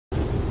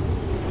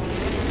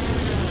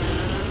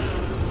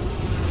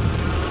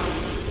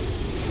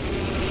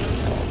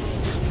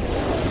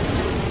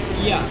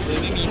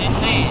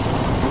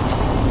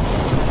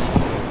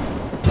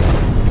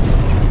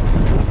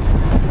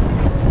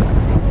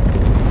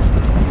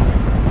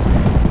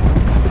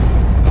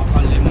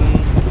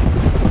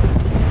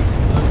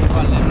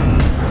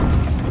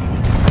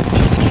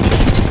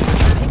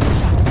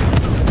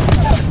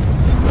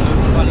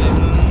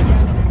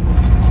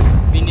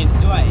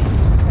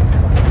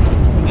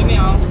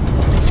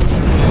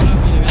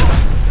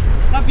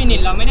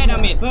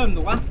พิ่ม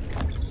ถูกปะ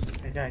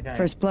ใช่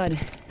First blood.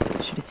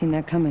 Should have seen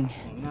that coming.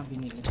 หน้าฟิ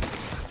นิช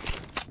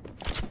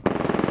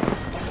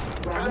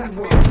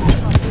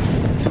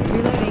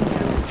Reloading.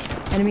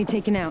 Enemy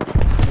taken out.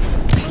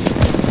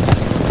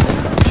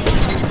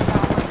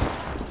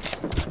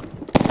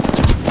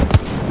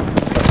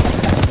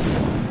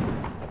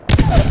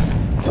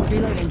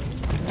 Reloading.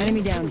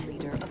 Enemy down.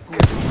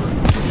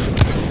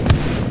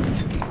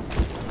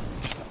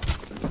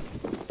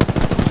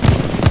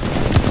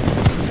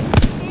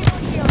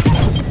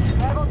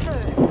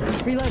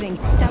 Reloading.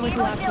 That was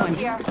the last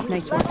one.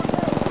 Nice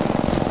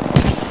work.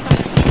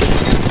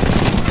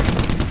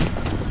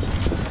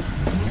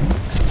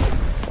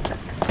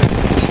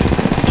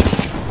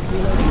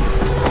 Reloading.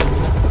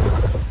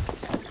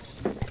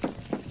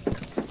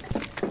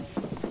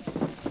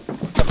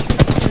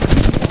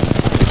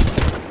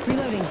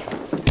 Reloading.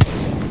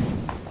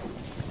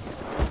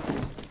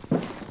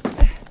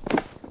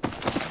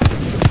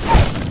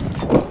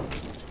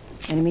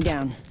 Enemy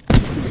down.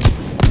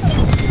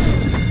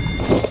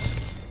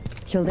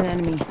 Killed an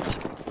enemy.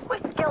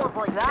 With skills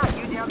like that,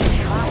 you dare me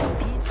to ask a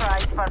peace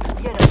prize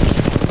for, you know.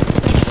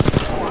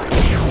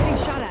 Getting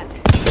shot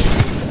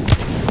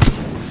at.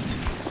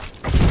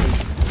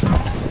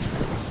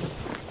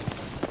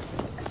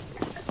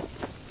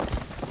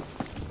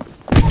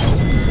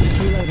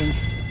 Reloading.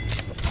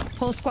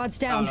 Whole squad's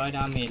 900 down. ด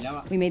าเมจแล้วอ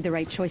ะ We made the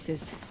right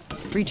choices.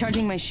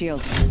 Recharging my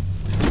shields.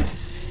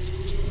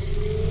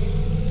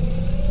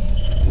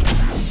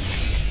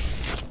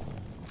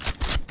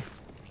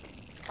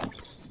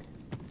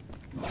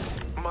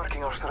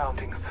 Marking our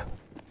surroundings.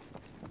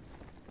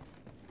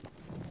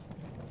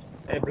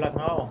 ไอ้บลัด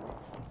เมา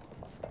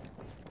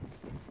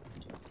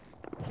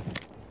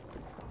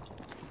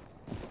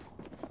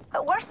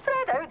We're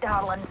spread out,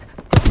 darlings.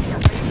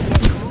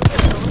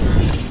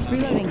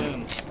 Reloading. เพิ่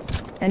ม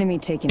Enemy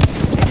taken.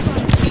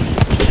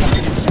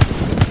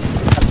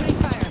 Opening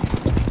fire.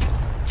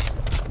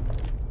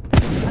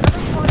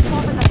 Another squad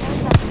swapping the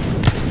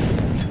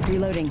heads.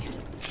 Reloading.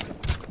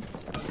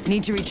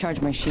 Need to recharge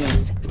my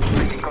shields.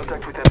 Making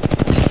contact with them.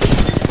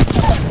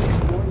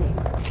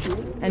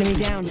 Enemy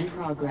down.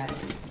 Progress.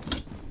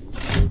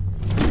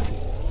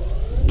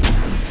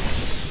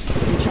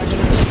 Recharging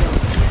my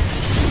shields.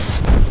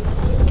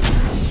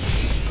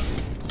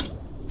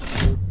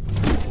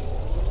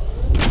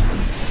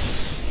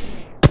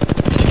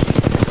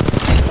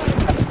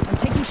 I'm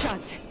taking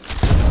shots.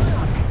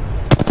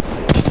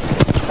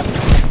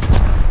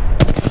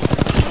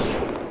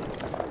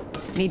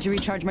 Need to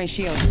recharge my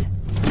shields.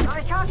 I'm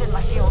recharging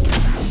my shield.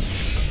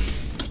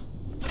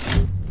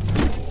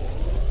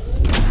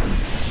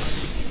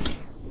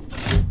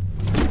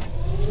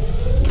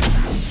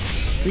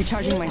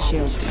 Recharging my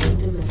shields.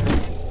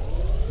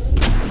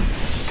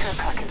 Care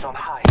package on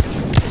high.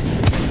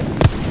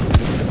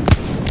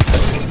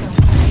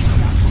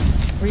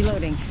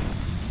 Reloading.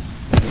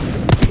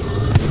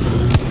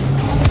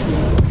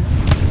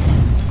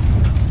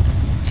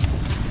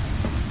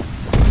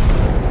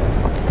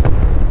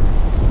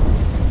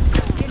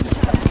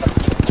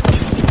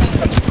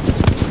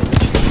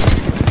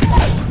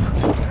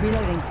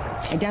 Reloading.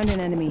 I downed an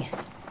enemy.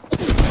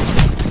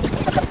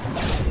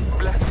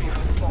 Bless me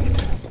for sight.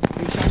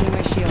 Recharging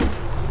my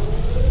shields.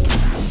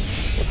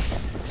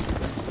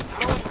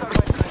 Throwing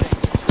thermite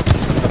grenade.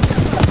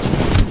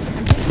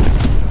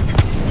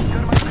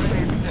 Thermite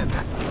grenade set.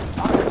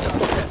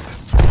 Armstrong set.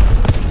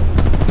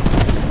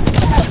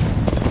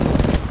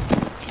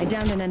 I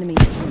downed an enemy.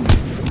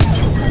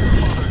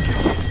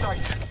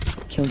 Sight.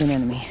 Killed an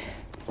enemy.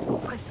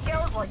 With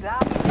skills like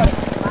that,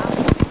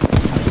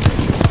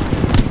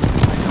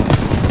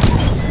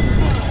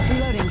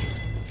 Reloading.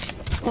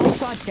 Whole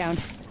squad's down.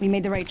 We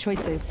made the right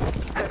choices.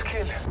 Head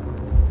kill.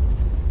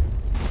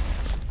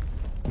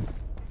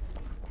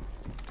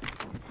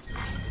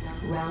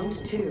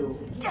 Round 2.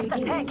 just a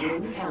Beginning tick.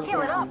 ring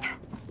Heal it countdown. up.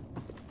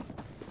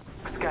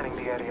 Scanning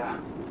the area.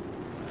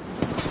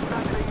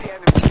 Battling the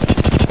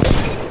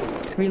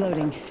enemy.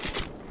 Reloading.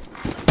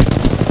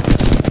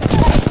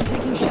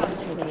 Taking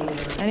shots.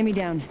 Enemy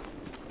down.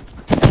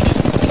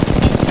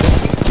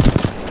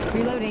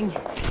 Reloading.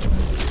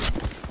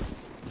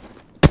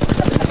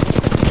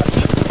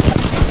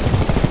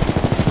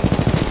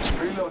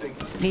 Reloading.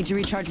 Need to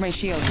recharge my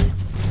shields.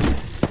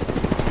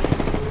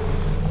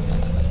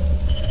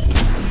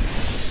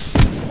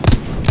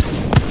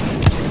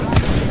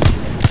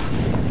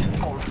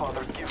 All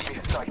Father, give me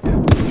sight.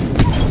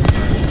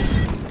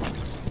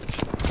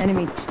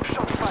 Enemy.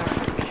 Shots fired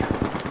at me.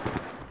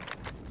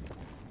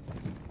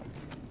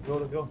 go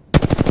let's go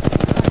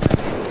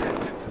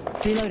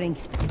Set. Reloading.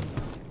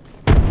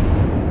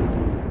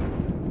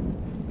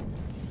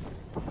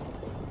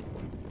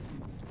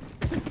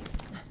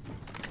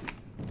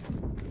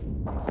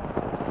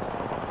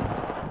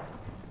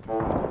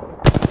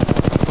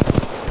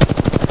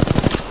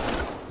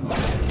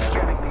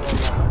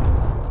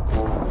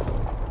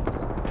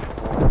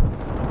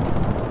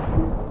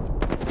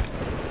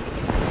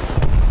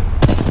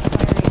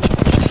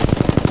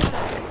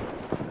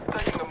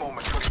 Taking a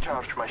moment to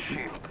recharge my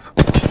shields.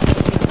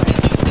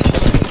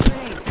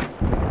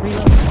 Grenade.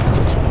 Reload.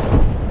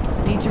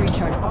 Need to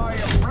recharge. I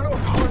am Blood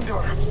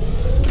Hunter.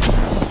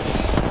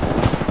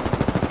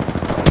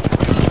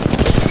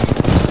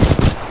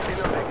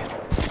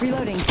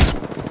 Reloading.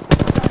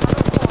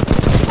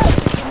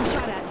 Getting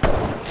shot at.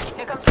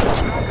 Took him.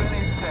 Frag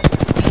grenade set.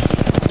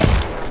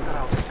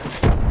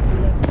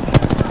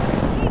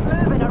 Keep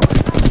moving or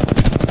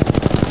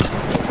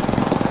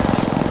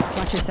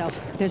Watch yourself.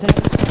 There's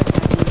another squad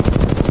attacking.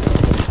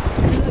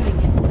 Reloading.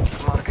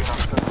 Marking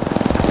us.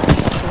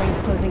 The ring's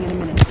closing in a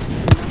minute.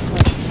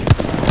 Close.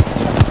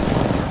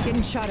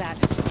 Getting shot at.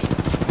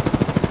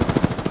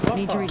 What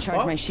Need to the recharge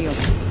fuck? my shield.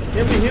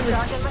 Hit me, hit me.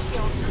 charging my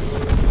shield.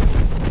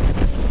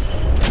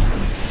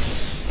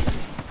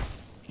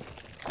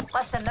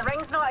 Listen, the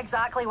ring's not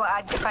exactly what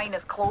I'd define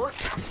as close.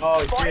 Oh,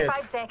 shit.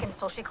 45 seconds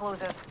till she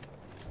closes.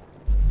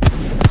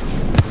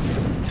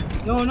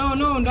 No,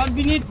 don't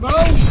be it, bro.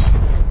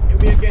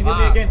 Hit me again, hit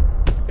me again.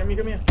 Come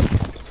here.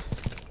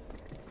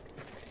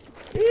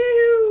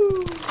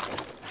 Ew.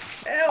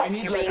 Help. I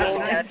need You're being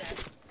aimed at.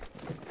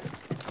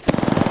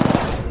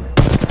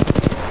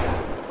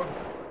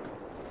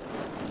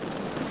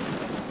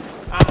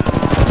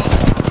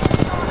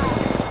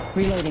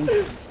 Reloading.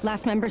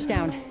 Last member's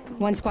down.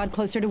 One squad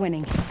closer to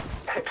winning.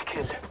 Hip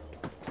killed.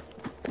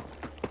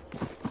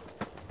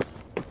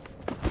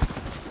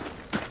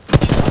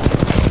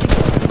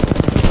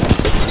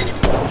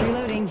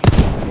 Reloading.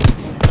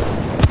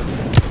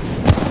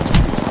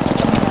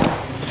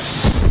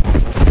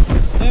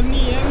 Help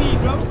me,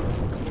 bro.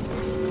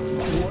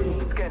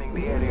 Scanning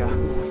the area.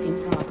 In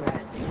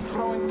progress.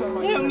 Throwing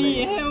thermite Help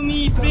grenade.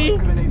 me,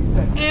 please. Grenade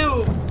set.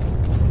 Help.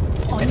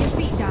 On your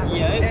feet, darling.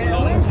 Yeah,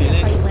 Plenty of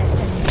fight left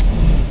in you.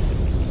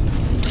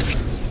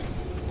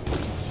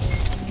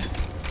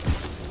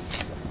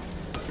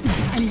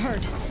 I'm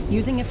hurt.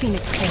 Using a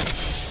phoenix kit.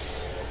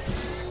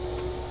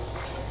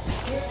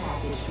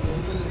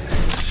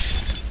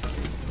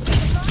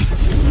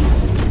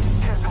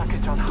 Care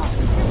package on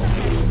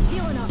hand.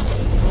 Healing up.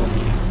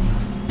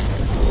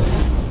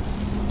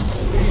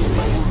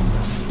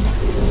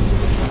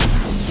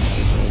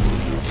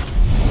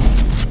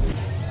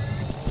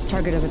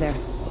 Target over there.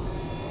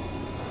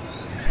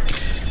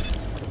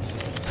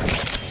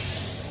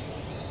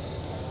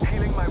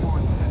 Healing my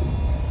wounds.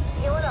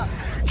 Heal it up.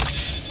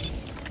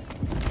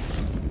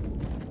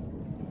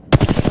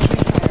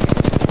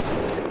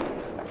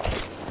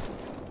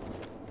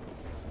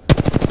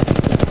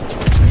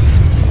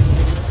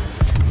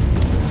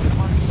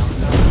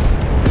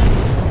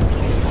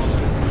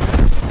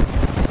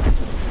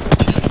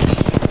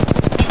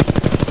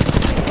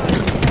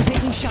 I'm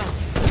taking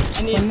shots.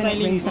 I need 1 minute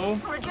styling, rings bro.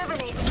 left.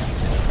 Rejuvenate.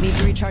 Need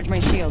to recharge my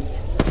shields.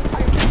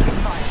 I'm taking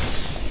fire.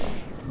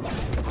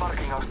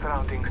 Marking our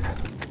surroundings.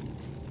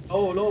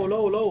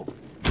 Low.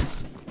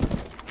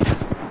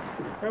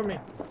 Help me.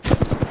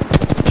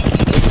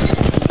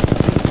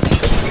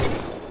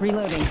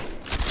 Reloading.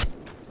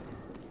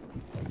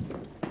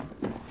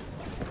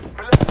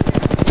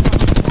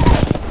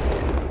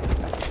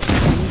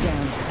 Enemy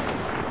down.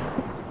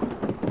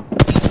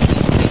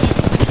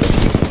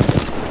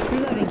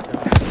 Reloading.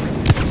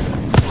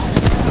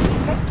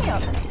 Pick me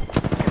up.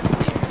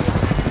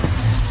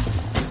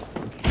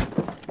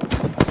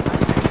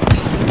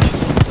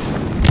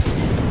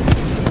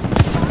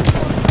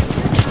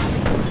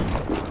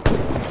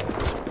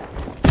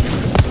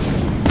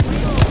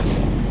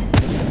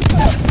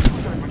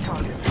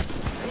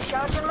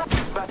 Recharging my...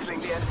 Battling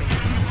the enemy.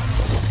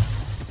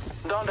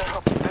 Down there.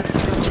 There is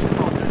still a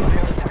spot. They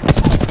are attacking.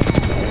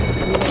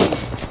 Reloading.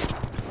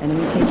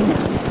 Enemy taken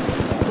out.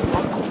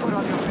 I'll go for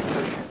on your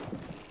victory.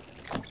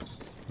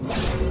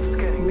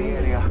 Scanning the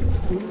area.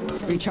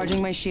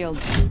 Recharging my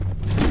shields.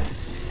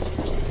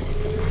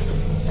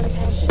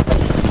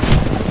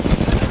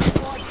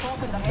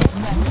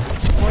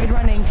 Void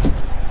running.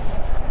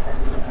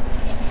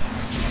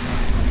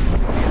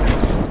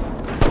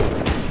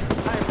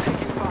 I am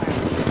taking fire.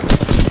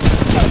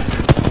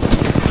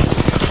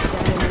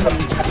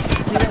 Reloading.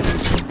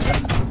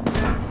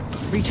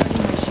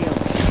 Recharging my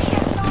shields.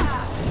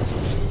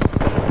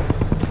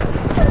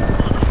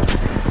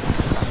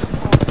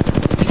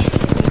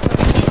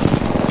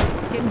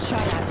 Getting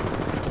shot at.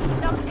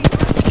 Reloading.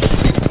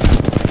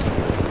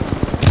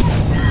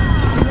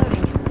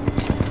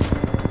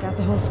 Got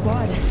the whole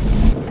squad.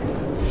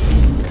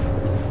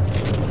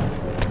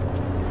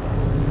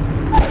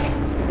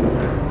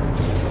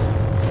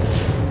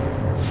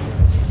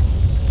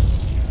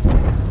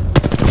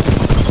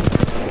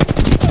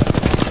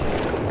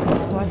 Whole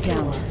squad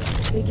down.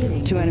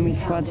 2 enemy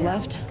squads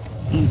left.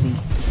 Easy.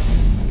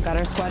 Got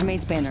our squad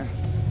mate's banner.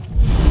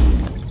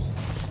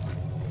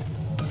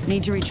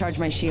 Need to recharge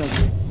my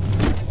shields.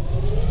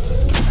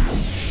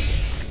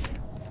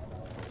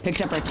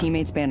 Picked up our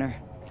teammate's banner.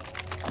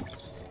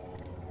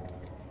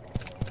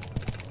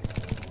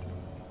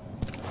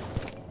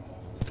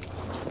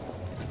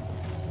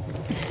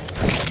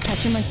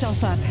 Patching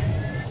myself up.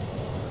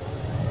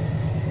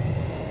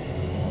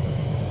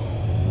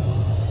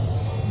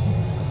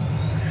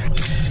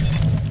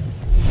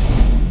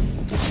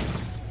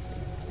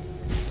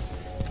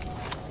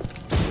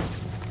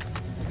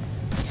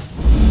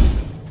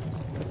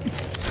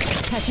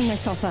 Patching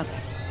myself up.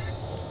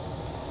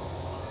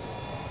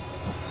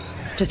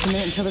 Just a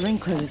minute until the ring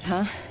closes,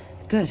 huh?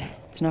 Good.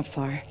 It's not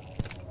far.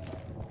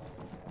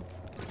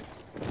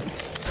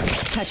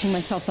 Patching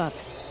myself up.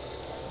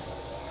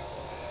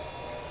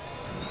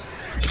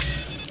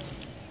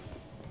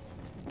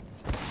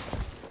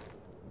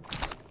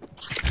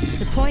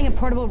 Deploying a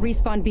portable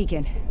respawn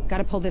beacon.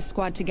 Gotta pull this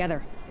squad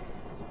together.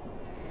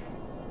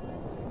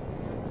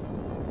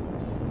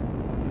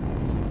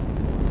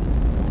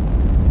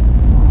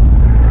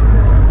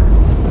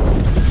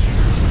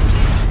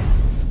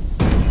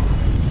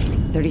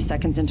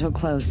 Seconds until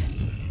close. I'm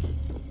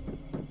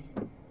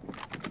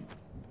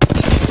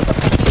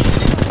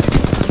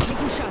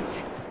taking shots.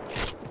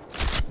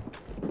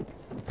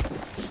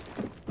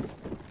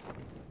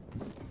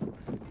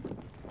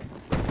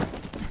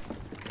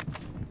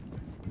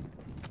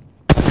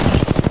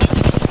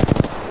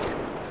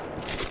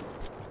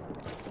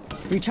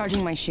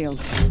 Recharging my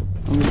shields.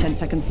 Only 10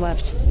 seconds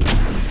left.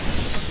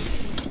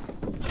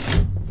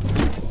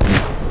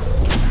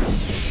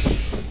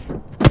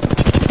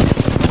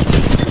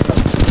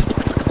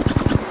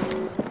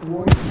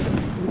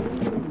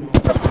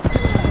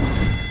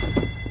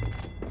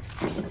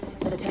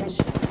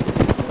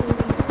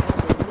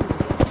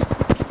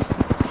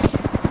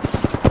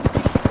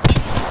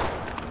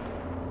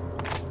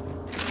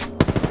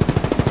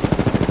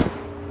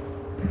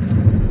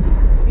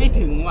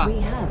 We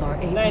have our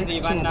ได้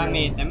Apex 4,000 ดาเม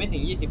จ champions. แต่ไม่ถึ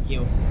ง 20 คิ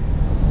ว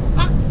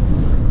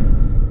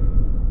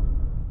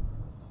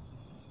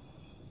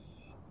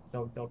จ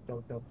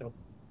บ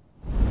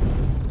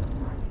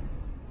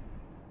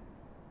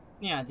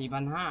เนี่ย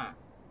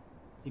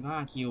 4,500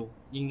 15 คิว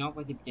ยิงน็อกไป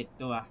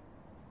 17 ตัว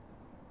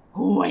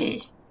ห่วย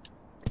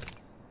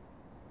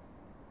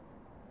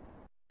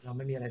เราไ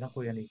ม่มีอะไรต้อง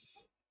คุยกันอีก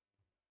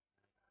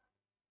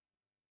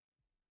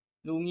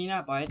ลุงนี้น่า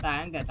ปล่อยให้ตาย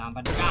ตั้งแต่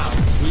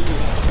 3,900 พี่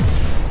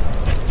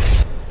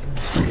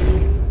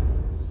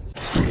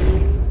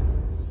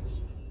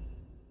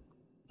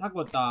ถ้าก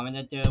ดต่อมันจ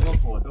ะเจอพวก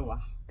โหดด้วยวะ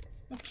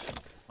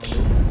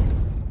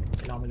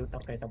เราไม่รู้ตั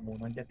บไก่ตับหมู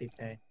มันจะติด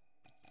ใจ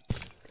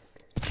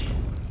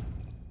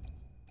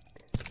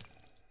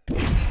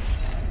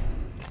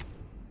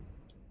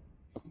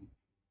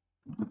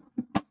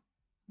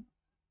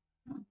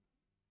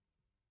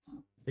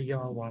The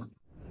yard one